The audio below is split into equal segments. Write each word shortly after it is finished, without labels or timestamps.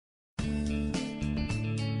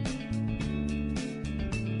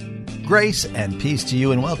Grace and peace to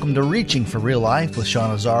you, and welcome to Reaching for Real Life with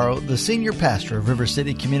Sean Azzaro, the senior pastor of River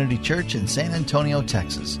City Community Church in San Antonio,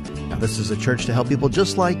 Texas. Now, this is a church to help people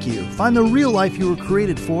just like you find the real life you were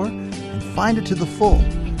created for and find it to the full.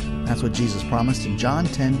 That's what Jesus promised in John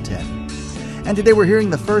 10:10. And today we're hearing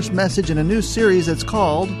the first message in a new series that's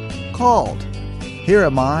called Here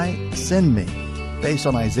Am I, Send Me. Based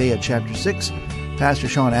on Isaiah chapter 6, Pastor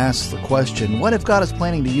Sean asks the question, what if God is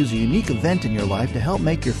planning to use a unique event in your life to help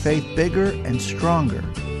make your faith bigger and stronger?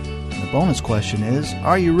 And the bonus question is,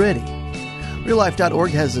 are you ready?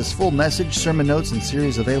 RealLife.org has this full message, sermon notes, and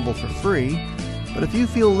series available for free. But if you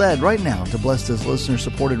feel led right now to bless this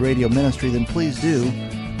listener-supported radio ministry, then please do.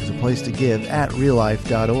 There's a place to give at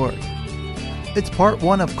RealLife.org. It's part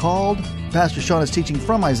one of Called. Pastor Sean is teaching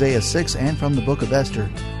from Isaiah 6 and from the book of Esther.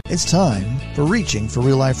 It's time for Reaching for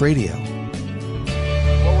Real Life Radio.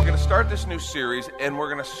 Start this new series, and we're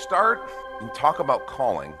going to start and talk about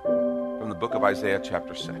calling from the book of Isaiah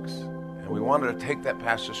chapter 6. And we wanted to take that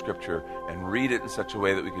passage of scripture and read it in such a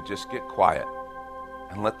way that we could just get quiet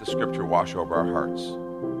and let the scripture wash over our hearts.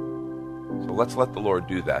 So let's let the Lord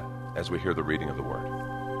do that as we hear the reading of the word.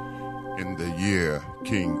 In the year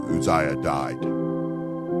King Uzziah died,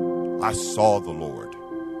 I saw the Lord,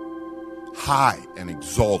 high and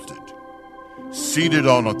exalted, seated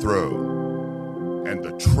on a throne, and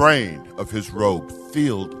the train of his robe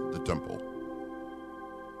filled the temple.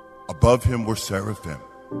 Above him were seraphim,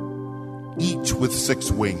 each with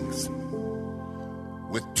 6 wings.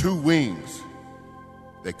 With 2 wings,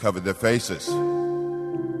 they covered their faces.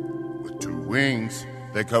 With 2 wings,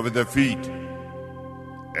 they covered their feet.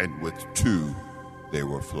 And with 2, they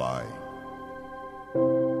were flying.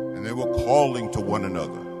 And they were calling to one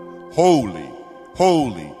another, Holy,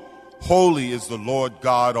 holy, holy is the Lord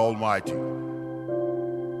God Almighty.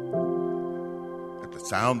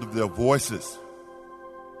 Sound of their voices,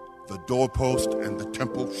 the doorpost and the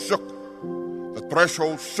temple shook, the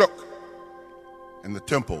threshold shook, and the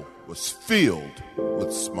temple was filled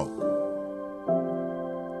with smoke.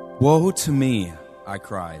 Woe to me, I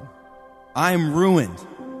cried. I am ruined,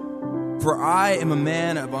 for I am a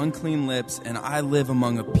man of unclean lips, and I live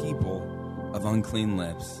among a people of unclean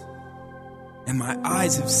lips. And my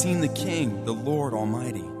eyes have seen the King, the Lord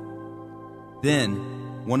Almighty. Then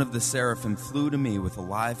one of the seraphim flew to me with a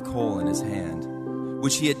live coal in his hand,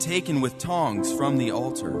 which he had taken with tongs from the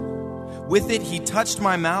altar. With it he touched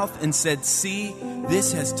my mouth and said, See,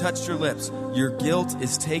 this has touched your lips. Your guilt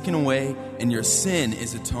is taken away, and your sin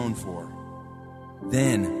is atoned for.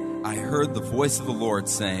 Then I heard the voice of the Lord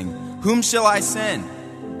saying, Whom shall I send?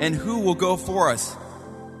 And who will go for us?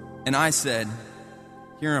 And I said,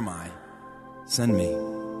 Here am I. Send me.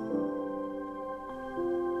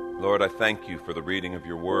 Lord, I thank you for the reading of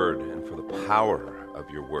your word and for the power of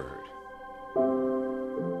your word.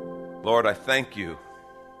 Lord, I thank you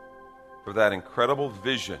for that incredible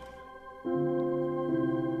vision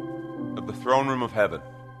of the throne room of heaven.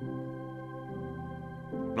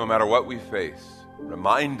 No matter what we face,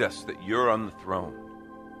 remind us that you're on the throne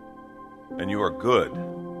and you are good.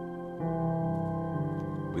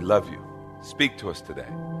 We love you. Speak to us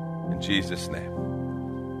today. In Jesus' name,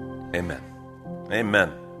 amen.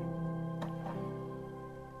 Amen.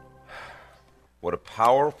 What a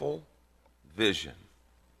powerful vision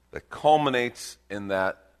that culminates in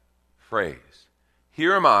that phrase.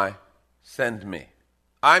 Here am I, send me.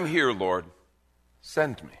 I'm here, Lord,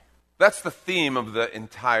 send me. That's the theme of the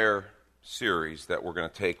entire series that we're going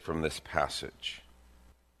to take from this passage.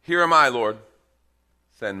 Here am I, Lord,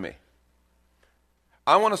 send me.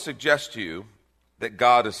 I want to suggest to you that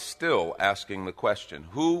God is still asking the question,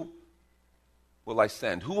 who will I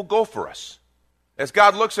send? Who will go for us? As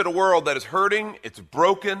God looks at a world that is hurting, it's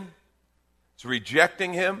broken, it's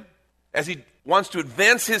rejecting him, as he wants to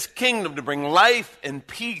advance his kingdom to bring life and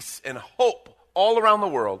peace and hope all around the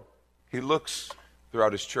world, he looks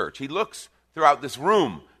throughout his church. He looks throughout this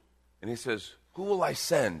room, and he says, who will I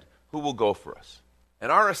send? Who will go for us?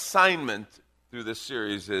 And our assignment through this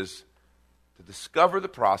series is to discover the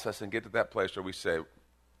process and get to that place where we say,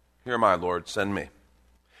 here am I, Lord, send me.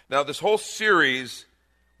 Now, this whole series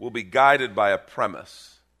will be guided by a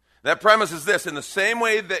premise. That premise is this: in the same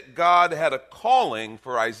way that God had a calling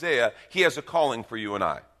for Isaiah, he has a calling for you and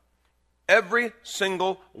I. Every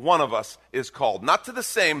single one of us is called, not to the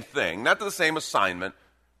same thing, not to the same assignment.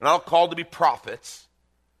 We're not all called to be prophets,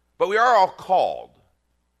 but we are all called.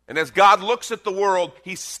 And as God looks at the world,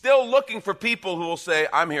 he's still looking for people who will say,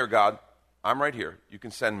 I'm here, God. I'm right here. You can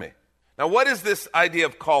send me. Now, what is this idea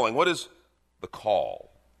of calling? What is the call?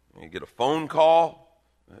 You get a phone call.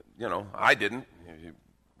 I didn't.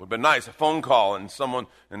 Would have been nice, a phone call and someone,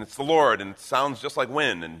 and it's the Lord, and it sounds just like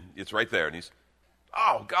wind, and it's right there. And he's,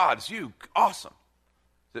 oh, God, it's you. Awesome.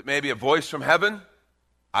 Is it maybe a voice from heaven?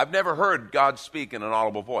 I've never heard God speak in an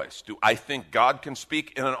audible voice. Do I think God can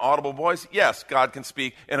speak in an audible voice? Yes, God can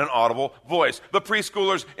speak in an audible voice. The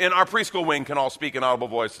preschoolers in our preschool wing can all speak in audible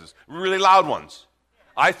voices, really loud ones.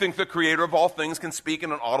 I think the creator of all things can speak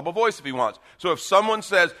in an audible voice if he wants. So if someone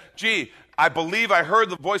says, gee, I believe I heard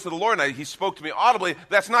the voice of the Lord and he spoke to me audibly,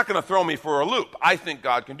 that's not going to throw me for a loop. I think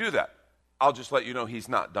God can do that. I'll just let you know he's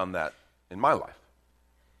not done that in my life.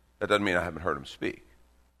 That doesn't mean I haven't heard him speak.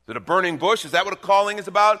 Is it a burning bush? Is that what a calling is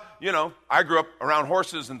about? You know, I grew up around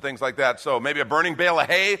horses and things like that, so maybe a burning bale of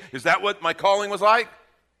hay. Is that what my calling was like?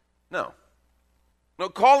 No. No,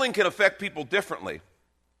 calling can affect people differently.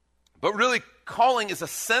 But really, calling is a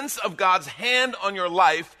sense of God's hand on your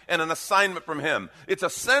life and an assignment from him. It's a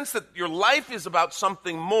sense that your life is about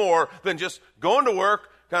something more than just going to work,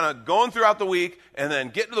 kind of going throughout the week, and then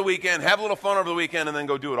get to the weekend, have a little fun over the weekend, and then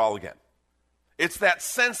go do it all again. It's that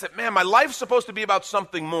sense that, man, my life's supposed to be about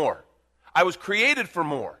something more. I was created for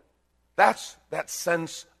more. That's that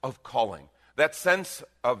sense of calling, that sense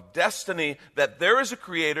of destiny, that there is a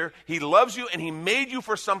creator, he loves you, and he made you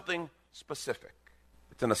for something specific.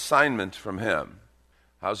 It's an assignment from him.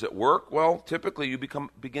 How does it work? Well, typically you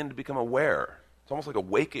begin to become aware. It's almost like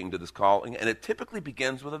awakening to this calling, and it typically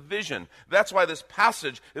begins with a vision. That's why this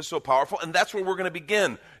passage is so powerful, and that's where we're going to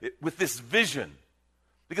begin, with this vision.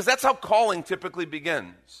 Because that's how calling typically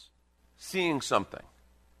begins. Seeing something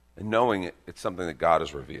and knowing it's something that God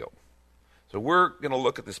has revealed. So we're going to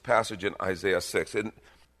look at this passage in Isaiah 6. And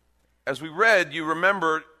as we read, you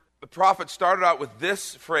remember the prophet started out with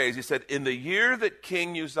this phrase. He said, in the year that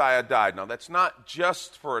King Uzziah died. Now, that's not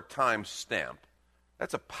just for a time stamp.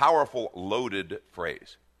 That's a powerful, loaded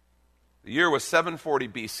phrase. The year was 740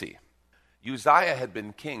 BC. Uzziah had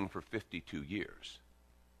been king for 52 years.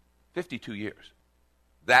 52 years.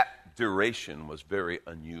 That duration was very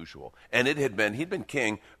unusual. And he'd been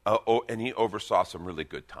king, and he oversaw some really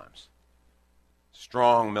good times.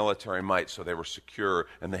 Strong military might, so they were secure,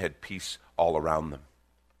 and they had peace all around them.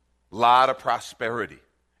 A lot of prosperity.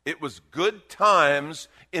 It was good times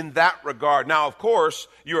in that regard. Now, of course,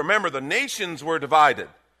 you remember the nations were divided.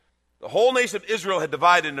 The whole nation of Israel had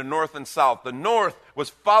divided into north and south. The north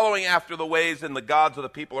was following after the ways and the gods of the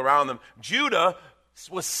people around them. Judah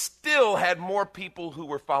still had more people who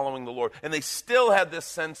were following the Lord, and they still had this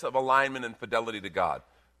sense of alignment and fidelity to God.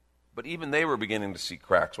 But even they were beginning to see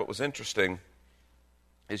cracks. What was interesting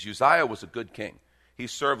is Uzziah was a good king. He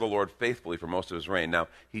served the Lord faithfully for most of his reign. Now,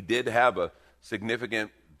 he did have a significant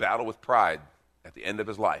battle with pride at the end of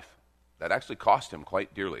his life. That actually cost him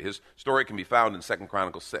quite dearly. His story can be found in 2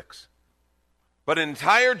 Chronicles 6. But an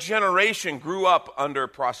entire generation grew up under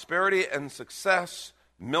prosperity and success,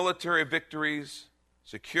 military victories,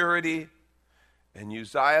 security, and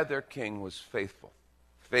Uzziah, their king, was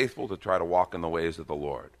faithful to try to walk in the ways of the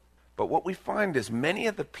Lord. But what we find is many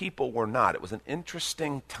of the people were not. It was an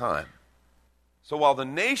interesting time. So while the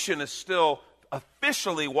nation is still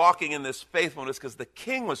officially walking in this faithfulness because the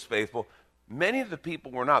king was faithful, many of the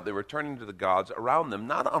people were not. They were turning to the gods around them,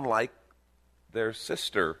 not unlike their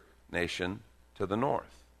sister nation to the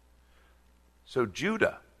north. So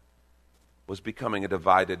Judah was becoming a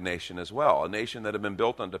divided nation as well. A nation that had been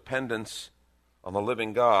built on dependence on the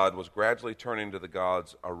living God was gradually turning to the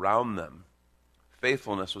gods around them.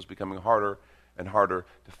 Faithfulness was becoming harder and harder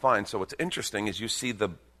to find. So what's interesting is you see the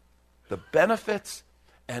benefits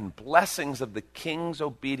and blessings of the king's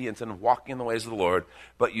obedience and walking in the ways of the Lord,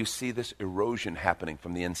 but you see this erosion happening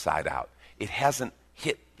from the inside out. It hasn't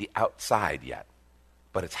hit the outside yet,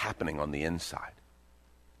 but it's happening on the inside.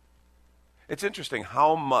 It's interesting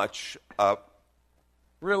how much,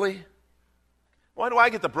 really? Why do I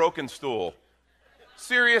get the broken stool?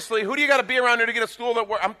 Seriously, who do you got to be around here to get a stool that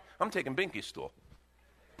works? I'm taking Binky's stool.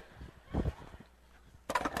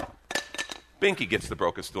 Binky gets the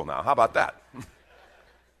broken stool now. How about that?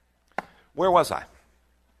 Where was I?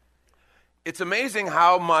 It's amazing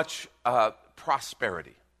how much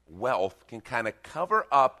prosperity, wealth can kind of cover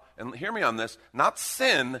up, and hear me on this, not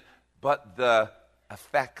sin, but the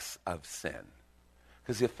effects of sin.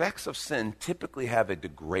 Because the effects of sin typically have a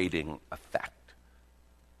degrading effect.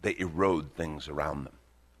 They erode things around them.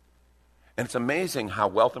 And it's amazing how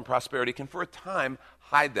wealth and prosperity can, for a time,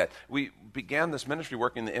 hide that. We began this ministry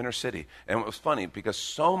working in the inner city, and it was funny because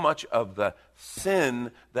so much of the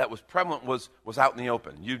sin that was prevalent was out in the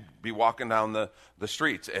open. You'd be walking down the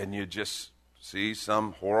streets, and you'd just see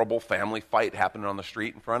some horrible family fight happening on the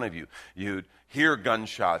street in front of you. You'd hear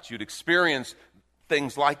gunshots. You'd experience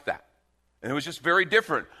things like that. And it was just very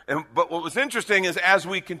different. But what was interesting is as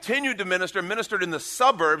we continued to ministered in the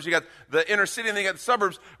suburbs, you got the inner city and then you got the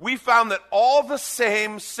suburbs, we found that all the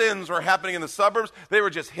same sins were happening in the suburbs. They were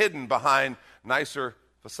just hidden behind nicer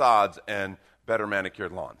facades and better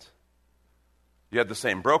manicured lawns. You had the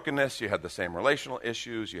same brokenness, you had the same relational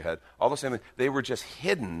issues, you had all the same things. They were just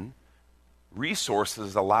hidden.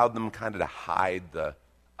 Resources allowed them kind of to hide the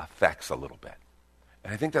effects a little bit.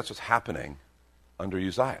 And I think that's what's happening under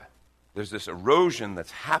Uzziah. There's this erosion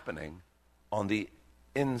that's happening on the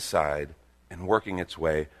inside and working its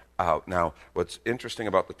way out. Now, what's interesting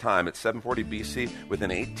about the time, it's 740 BC.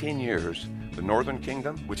 Within 18 years, the northern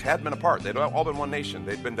kingdom, which had been apart, they'd all been one nation,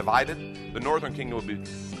 they'd been divided, the northern kingdom would be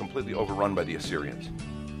completely overrun by the Assyrians.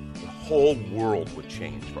 The whole world would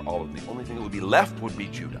change for all of them. The only thing that would be left would be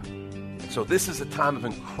Judah. So this is a time of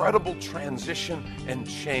incredible transition and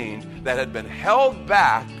change that had been held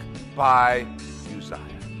back by Uzziah.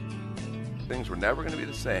 Things were never going to be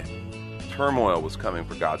the same. Turmoil was coming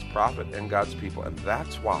for God's prophet and God's people, and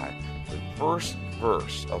that's why the first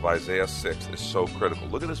verse of Isaiah 6 is so critical.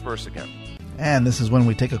 Look at this verse again. And this is when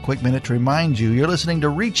we take a quick minute to remind you you're listening to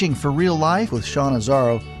Reaching for Real Life with Sean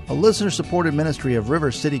Azzaro, a listener-supported ministry of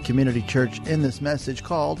River City Community Church, in this message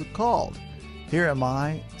called Here Am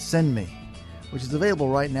I, Send Me, which is available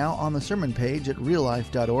right now on the sermon page at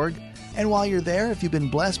reallife.org. And while you're there, if you've been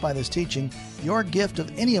blessed by this teaching, your gift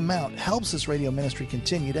of any amount helps this radio ministry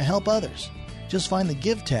continue to help others. Just find the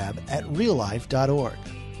Give tab at reallife.org.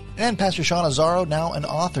 And Pastor Sean Azzaro, now an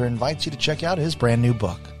author, invites you to check out his brand new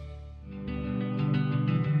book.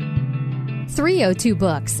 302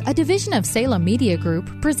 Books, a division of Salem Media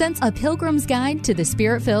Group, presents A Pilgrim's Guide to the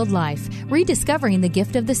Spirit-Filled Life, Rediscovering the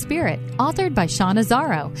Gift of the Spirit, authored by Sean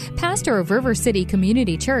Azzaro, pastor of River City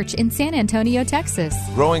Community Church in San Antonio, Texas.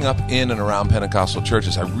 Growing up in and around Pentecostal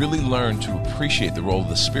churches, I really learned to appreciate the role of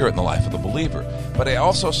the Spirit in the life of the believer. But I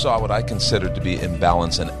also saw what I considered to be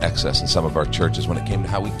imbalance and excess in some of our churches when it came to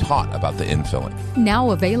how we taught about the infilling.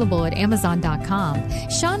 Now available at Amazon.com,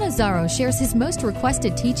 Sean Azzaro shares his most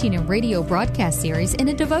requested teaching and radio broadcast series in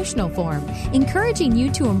a devotional form, encouraging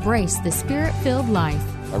you to embrace the Spirit-filled life.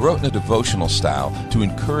 I wrote in a devotional style to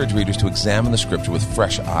encourage readers to examine the Scripture with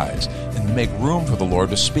fresh eyes and make room for the Lord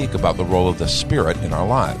to speak about the role of the Spirit in our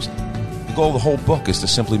lives. The goal of the whole book is to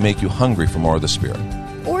simply make you hungry for more of the Spirit.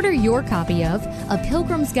 Order your copy of A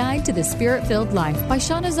Pilgrim's Guide to the Spirit-Filled Life by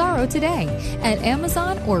Sean Azzaro today at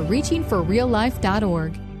Amazon or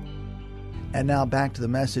reachingforreallife.org. And now back to the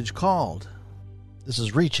message called, This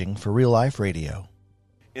is Reaching for Real Life Radio.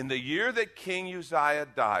 In the year that King Uzziah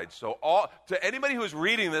died, so to anybody who's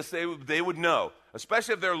reading this, they would know,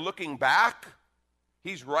 especially if they're looking back,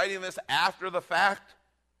 he's writing this after the fact.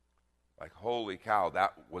 Like, holy cow,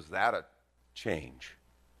 was that a change?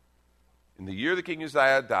 In the year that King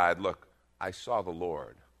Uzziah died, look, I saw the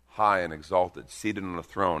Lord, high and exalted, seated on a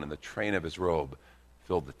throne, and the train of his robe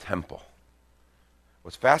filled the temple.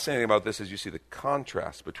 What's fascinating about this is you see the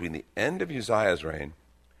contrast between the end of Uzziah's reign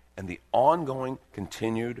and the ongoing,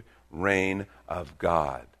 continued reign of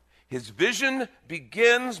God. His vision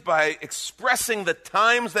begins by expressing the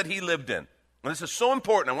times that he lived in. And this is so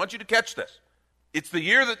important. I want you to catch this. It's the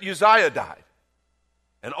year that Uzziah died.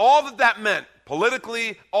 And all that meant,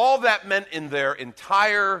 politically, all that meant in their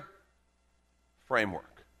entire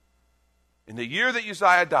framework. In the year that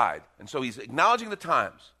Uzziah died. And so he's acknowledging the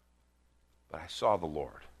times. But I saw the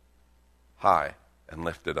Lord, high and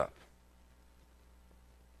lifted up.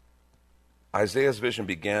 Isaiah's vision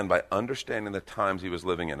began by understanding the times he was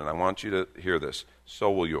living in. And I want you to hear this.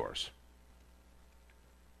 So will yours.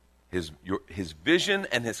 His vision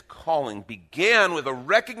and his calling began with a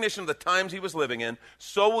recognition of the times he was living in.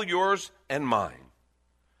 So will yours and mine.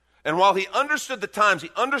 And while he understood the times,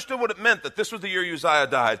 he understood what it meant that this was the year Uzziah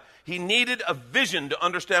died, he needed a vision to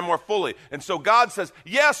understand more fully. And so God says,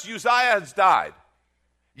 yes, Uzziah has died.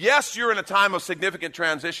 Yes, you're in a time of significant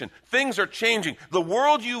transition. Things are changing. The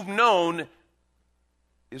world you've known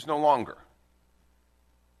is no longer.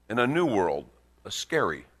 In a new world, a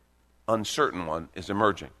scary, uncertain one is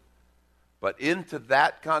emerging. But into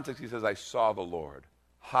that context, he says, I saw the Lord,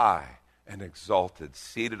 high and exalted,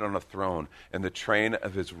 seated on a throne, and the train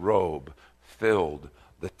of his robe filled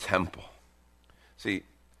the temple. See,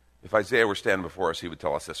 if Isaiah were standing before us, he would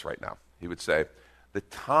tell us this right now. He would say, the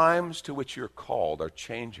times to which you're called are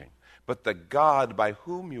changing, but the God by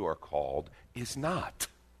whom you are called is not.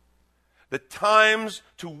 The times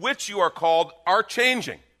to which you are called are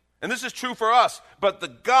changing. And this is true for us, but the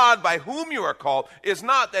God by whom you are called is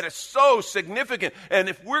not. That is so significant. And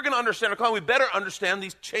if we're going to understand our calling, we better understand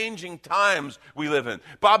these changing times we live in.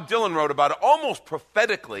 Bob Dylan wrote about it almost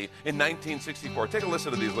prophetically in 1964. Take a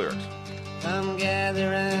listen to these lyrics. Come gather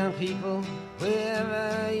round, people,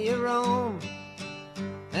 wherever you roam,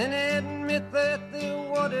 and admit that the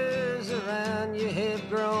waters around you have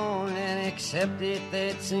grown, and accept it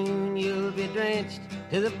that soon you'll be drenched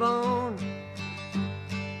to the bone.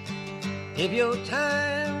 If your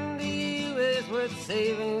time to you is worth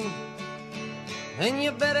saving, then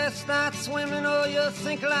you better start swimming or you'll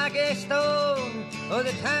sink like a stone, or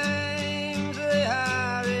the times they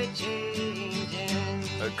are a-changing.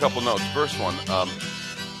 A couple notes. First one,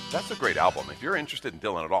 that's a great album. If you're interested in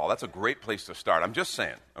Dylan at all, that's a great place to start. I'm just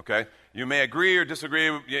saying, okay? You may agree or disagree.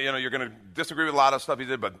 You know, you're going to disagree with a lot of stuff he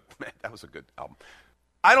did, but man, that was a good album.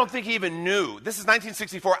 I don't think he even knew. This is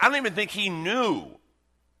 1964. I don't even think he knew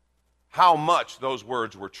how much those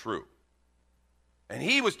words were true. And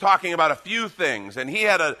he was talking about a few things, and he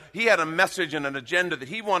had a message and an agenda that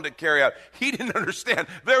he wanted to carry out. He didn't understand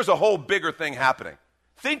there's a whole bigger thing happening.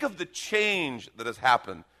 Think of the change that has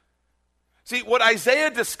happened. See, what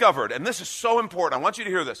Isaiah discovered, and this is so important, I want you to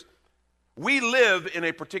hear this. We live in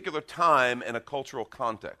a particular time and a cultural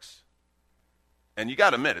context. And you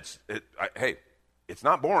got to admit, hey, it's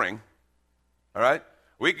not boring, all right?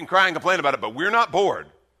 We can cry and complain about it, but we're not bored,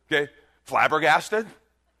 okay? Flabbergasted?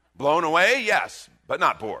 Blown away? Yes, but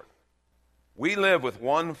not bored. We live with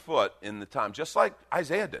one foot in the time, just like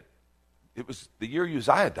Isaiah did. It was the year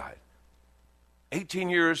Uzziah died. 18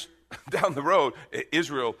 years down the road,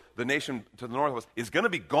 Israel, the nation to the north of us, is going to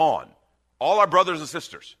be gone. All our brothers and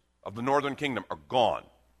sisters of the northern kingdom are gone.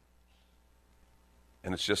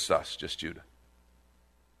 And it's just us, just Judah.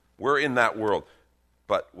 We're in that world.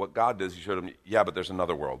 But what God does, he showed them, yeah, but there's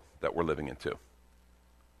another world that we're living in too.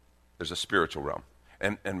 There's a spiritual realm.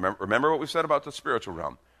 And remember what we said about the spiritual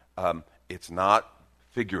realm. It's not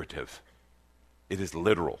figurative. It is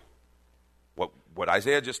literal. What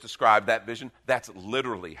Isaiah just described, that vision, that's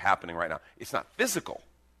literally happening right now. It's not physical,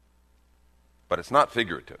 but it's not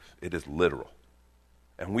figurative. It is literal.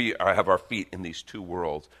 And we have our feet in these two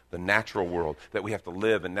worlds, the natural world that we have to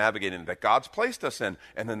live and navigate in, that God's placed us in,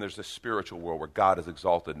 and then there's the spiritual world where God is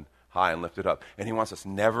exalted and high and lifted up. And he wants us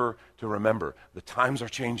never to remember the times are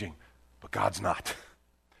changing, but God's not.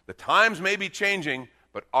 The times may be changing,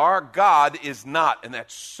 but our God is not. And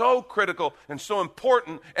that's so critical and so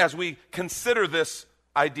important as we consider this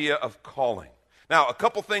idea of calling. Now, a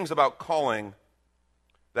couple things about calling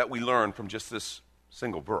that we learn from just this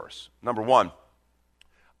single verse. Number one,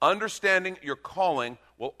 understanding your calling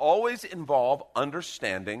will always involve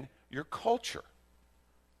understanding your culture.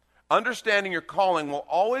 Understanding your calling will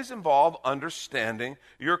always involve understanding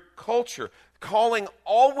your culture. Calling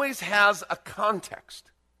always has a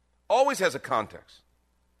context. Always has a context.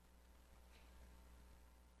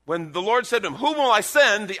 When the Lord said to him, "Whom will I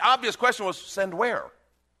send?" the obvious question was, send where?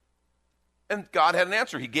 And God had an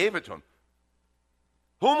answer. He gave it to him.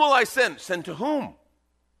 Whom will I send? Send to whom?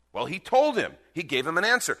 Well, he told him. He gave him an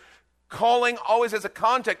answer. Calling always has a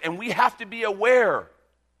context, and we have to be aware.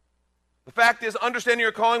 The fact is, understanding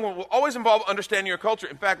your calling will always involve understanding your culture.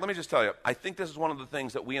 In fact, let me just tell you, I think this is one of the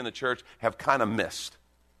things that we in the church have kind of missed.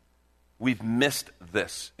 We've missed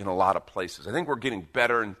this in a lot of places. I think we're getting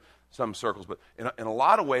better in some circles, but in a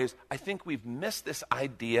lot of ways, I think we've missed this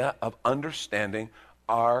idea of understanding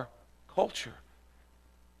our culture.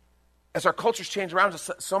 As our cultures change around us,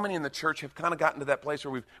 so many in the church have kind of gotten to that place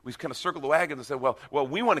where we've kind of circled the wagons and said, well,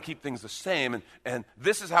 we want to keep things the same, and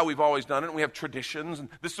this is how we've always done it, and we have traditions, and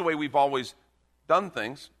this is the way we've always done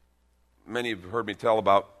things. Many have heard me tell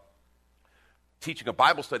about teaching a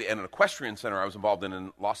Bible study at an equestrian center I was involved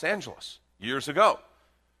in Los Angeles years ago.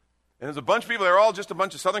 And there's a bunch of people, they're all just a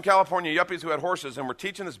bunch of Southern California yuppies who had horses, and we're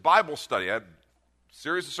teaching this Bible study. I had a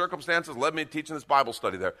series of circumstances led me to teaching this Bible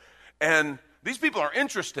study there. And these people are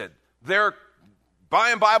interested. They're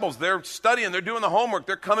buying Bibles, they're studying, they're doing the homework,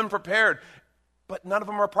 they're coming prepared. But none of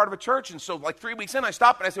them are a part of a church. And so like 3 weeks in, I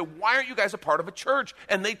stopped and I said, why aren't you guys a part of a church?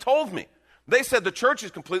 And they told me. They said the church is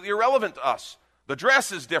completely irrelevant to us. The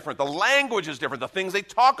dress is different. The language is different. The things they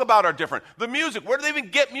talk about are different. The music, where do they even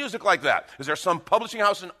get music like that? Is there some publishing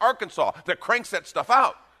house in Arkansas that cranks that stuff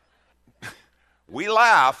out? We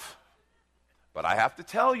laugh, but I have to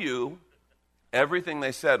tell you, everything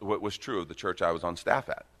they said was true of the church I was on staff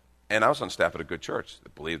at. And I was on staff at a good church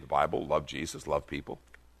that believed the Bible, loved Jesus, loved people.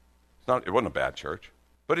 It wasn't a bad church.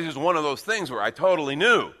 But it is one of those things where I totally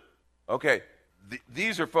knew, okay,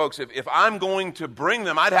 these are folks, if I'm going to bring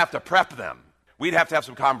them, I'd have to prep them. We'd have to have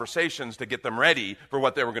some conversations to get them ready for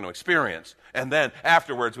what they were going to experience. And then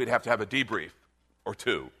afterwards, we'd have to have a debrief or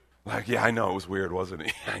two. Like, yeah, I know, it was weird, wasn't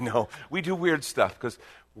it? I know. We do weird stuff because,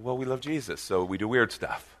 well, we love Jesus, so we do weird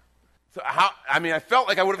stuff. So I felt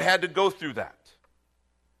like I would have had to go through that.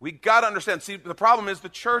 We got to understand. See, the problem is the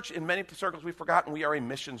church, in many circles, we've forgotten we are a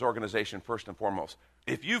missions organization first and foremost.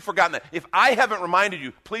 If you've forgotten that, if I haven't reminded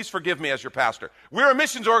you, please forgive me as your pastor. We're a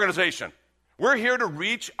missions organization. We're here to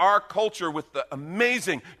reach our culture with the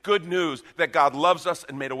amazing good news that God loves us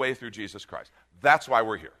and made a way through Jesus Christ. That's why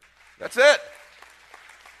we're here. That's it.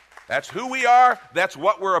 That's who we are. That's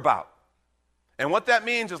what we're about. And what that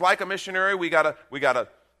means is, like a missionary, we gotta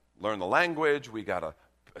learn the language. We gotta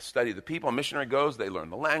study the people. A missionary goes, they learn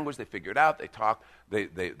the language, they figure it out, they talk, they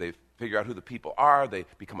figure out who the people are, they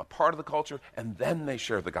become a part of the culture, and then they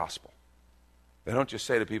share the gospel. They don't just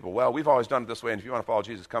say to people, well, we've always done it this way, and if you want to follow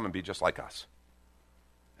Jesus, come and be just like us.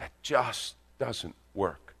 That just doesn't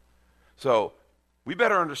work. So we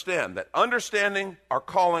better understand that understanding our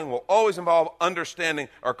calling will always involve understanding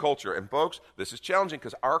our culture. And folks, this is challenging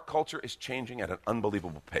because our culture is changing at an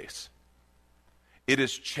unbelievable pace. It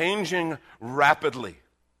is changing rapidly.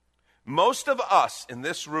 Most of us in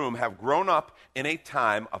this room have grown up in a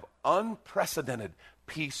time of unprecedented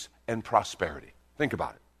peace and prosperity. Think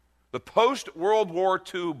about it. The post-World War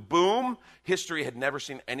II boom, history had never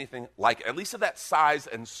seen anything like it, at least of that size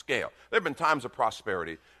and scale. There have been times of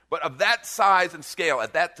prosperity, but of that size and scale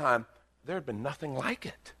at that time, there had been nothing like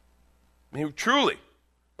it. I mean, truly,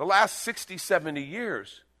 the last 60, 70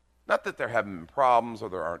 years, not that there haven't been problems or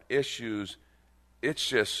there aren't issues, it's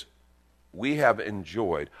just we have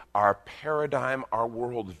enjoyed our paradigm, our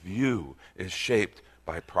worldview is shaped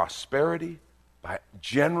by prosperity, by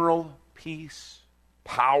general peace,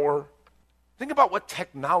 power. Think about what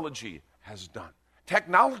technology has done.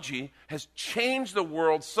 Technology has changed the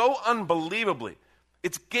world so unbelievably.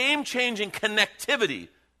 It's game-changing connectivity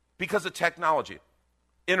because of technology.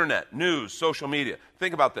 Internet, news, social media.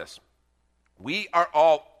 Think about this. We are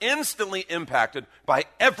all instantly impacted by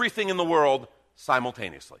everything in the world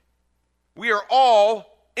simultaneously. We are all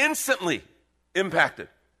instantly impacted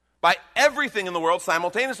by everything in the world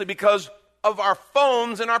simultaneously because of our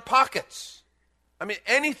phones in our pockets. I mean,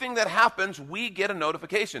 anything that happens, we get a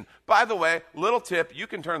notification. By the way, little tip, you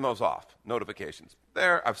can turn those off, notifications.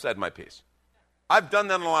 There, I've said my piece. I've done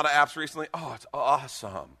that on a lot of apps recently. Oh, it's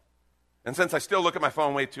awesome. And since I still look at my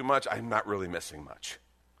phone way too much, I'm not really missing much.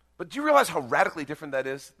 But do you realize how radically different that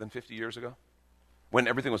is than 50 years ago? When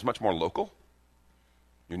everything was much more local?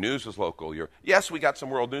 Your news was local. Yes, we got some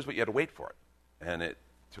world news, but you had to wait for it. And it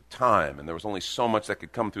took time, and there was only so much that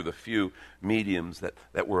could come through the few mediums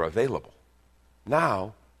that were available.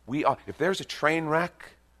 Now, if there's a train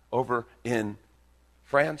wreck over in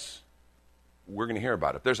France, we're going to hear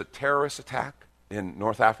about it. If there's a terrorist attack in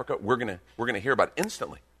North Africa, we're going to hear about it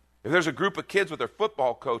instantly. If there's a group of kids with their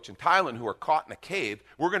football coach in Thailand who are caught in a cave,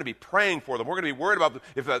 we're going to be praying for them. We're going to be worried about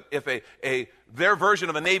them. If their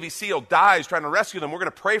version of a Navy SEAL dies trying to rescue them, we're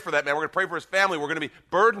going to pray for that man. We're going to pray for his family. We're going to be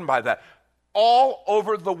burdened by that. All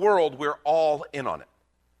over the world, we're all in on it.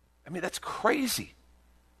 I mean, that's crazy.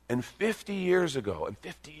 And 50 years ago, and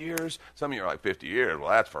 50 years, some of you are like, 50 years, well,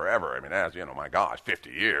 that's forever. I mean, that's, my gosh,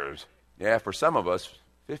 50 years. Yeah, for some of us,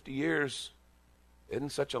 50 years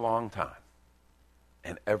isn't such a long time.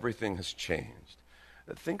 And everything has changed.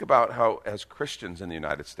 Think about how, as Christians in the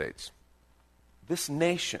United States, this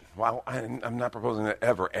nation, while I'm not proposing that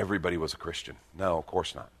everybody was a Christian. No, of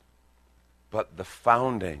course not. But the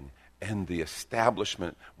founding and the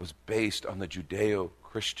establishment was based on the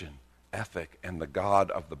Judeo-Christian ethic and the God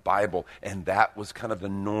of the Bible, and that was kind of the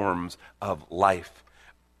norms of life.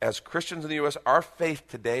 As Christians in the U.S., our faith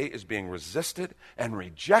today is being resisted and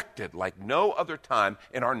rejected like no other time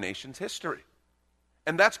in our nation's history.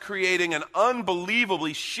 And that's creating an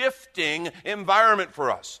unbelievably shifting environment for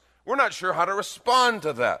us. We're not sure how to respond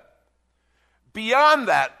to that. Beyond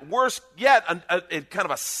that, worse yet, a kind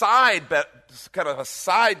of a side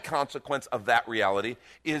consequence of that reality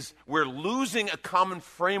is we're losing a common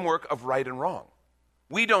framework of right and wrong.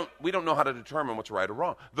 We don't know how to determine what's right or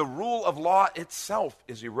wrong. The rule of law itself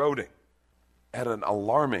is eroding at an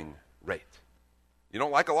alarming rate. You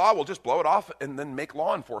don't like a law, well, just blow it off and then make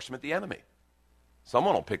law enforcement the enemy.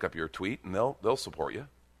 Someone will pick up your tweet and they'll support you.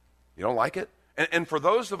 You don't like it? And for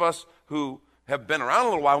those of us who have been around a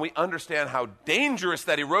little while, we understand how dangerous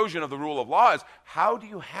that erosion of the rule of law is. How do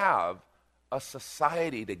you have a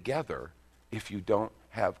society together if you don't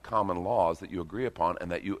have common laws that you agree upon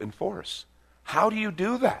and that you enforce? How do you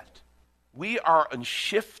do that? We are on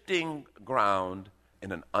shifting ground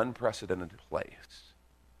in an unprecedented place.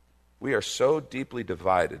 We are so deeply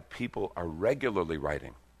divided, people are regularly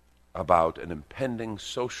writing about an impending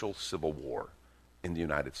social civil war in the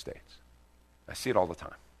United States. I see it all the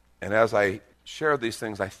time. And as I share these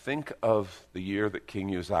things, I think of the year that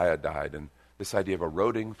King Uzziah died and this idea of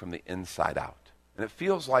eroding from the inside out. And it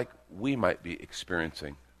feels like we might be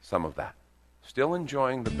experiencing some of that. Still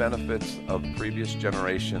enjoying the benefits of previous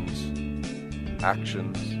generations'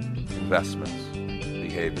 actions, investments,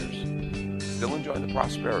 behaviors. Still enjoying the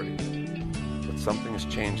prosperity. But something is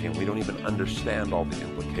changing. We don't even understand all the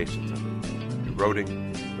implications of it.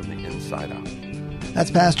 Eroding from the inside out.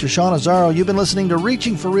 That's Pastor Sean Azzaro. You've been listening to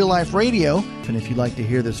Reaching for Real Life Radio. And if you'd like to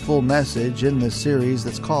hear this full message in this series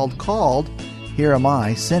that's called Here Am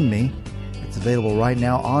I, Send Me, it's available right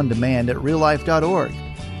now on demand at reallife.org.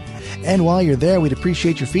 And while you're there, we'd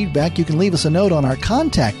appreciate your feedback. You can leave us a note on our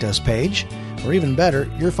Contact Us page. Or even better,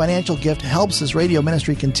 your financial gift helps this radio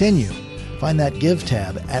ministry continue. Find that Give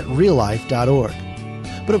tab at reallife.org.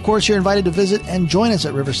 But of course, you're invited to visit and join us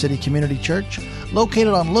at River City Community Church,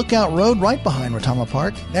 located on Lookout Road right behind Retama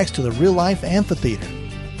Park, next to the Real Life Amphitheater.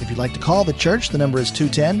 If you'd like to call the church, the number is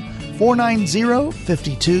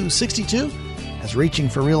 210-490-5262, as Reaching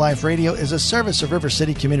for Real Life Radio is a service of River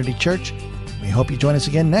City Community Church. We hope you join us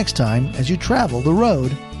again next time as you travel the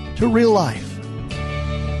road to real life.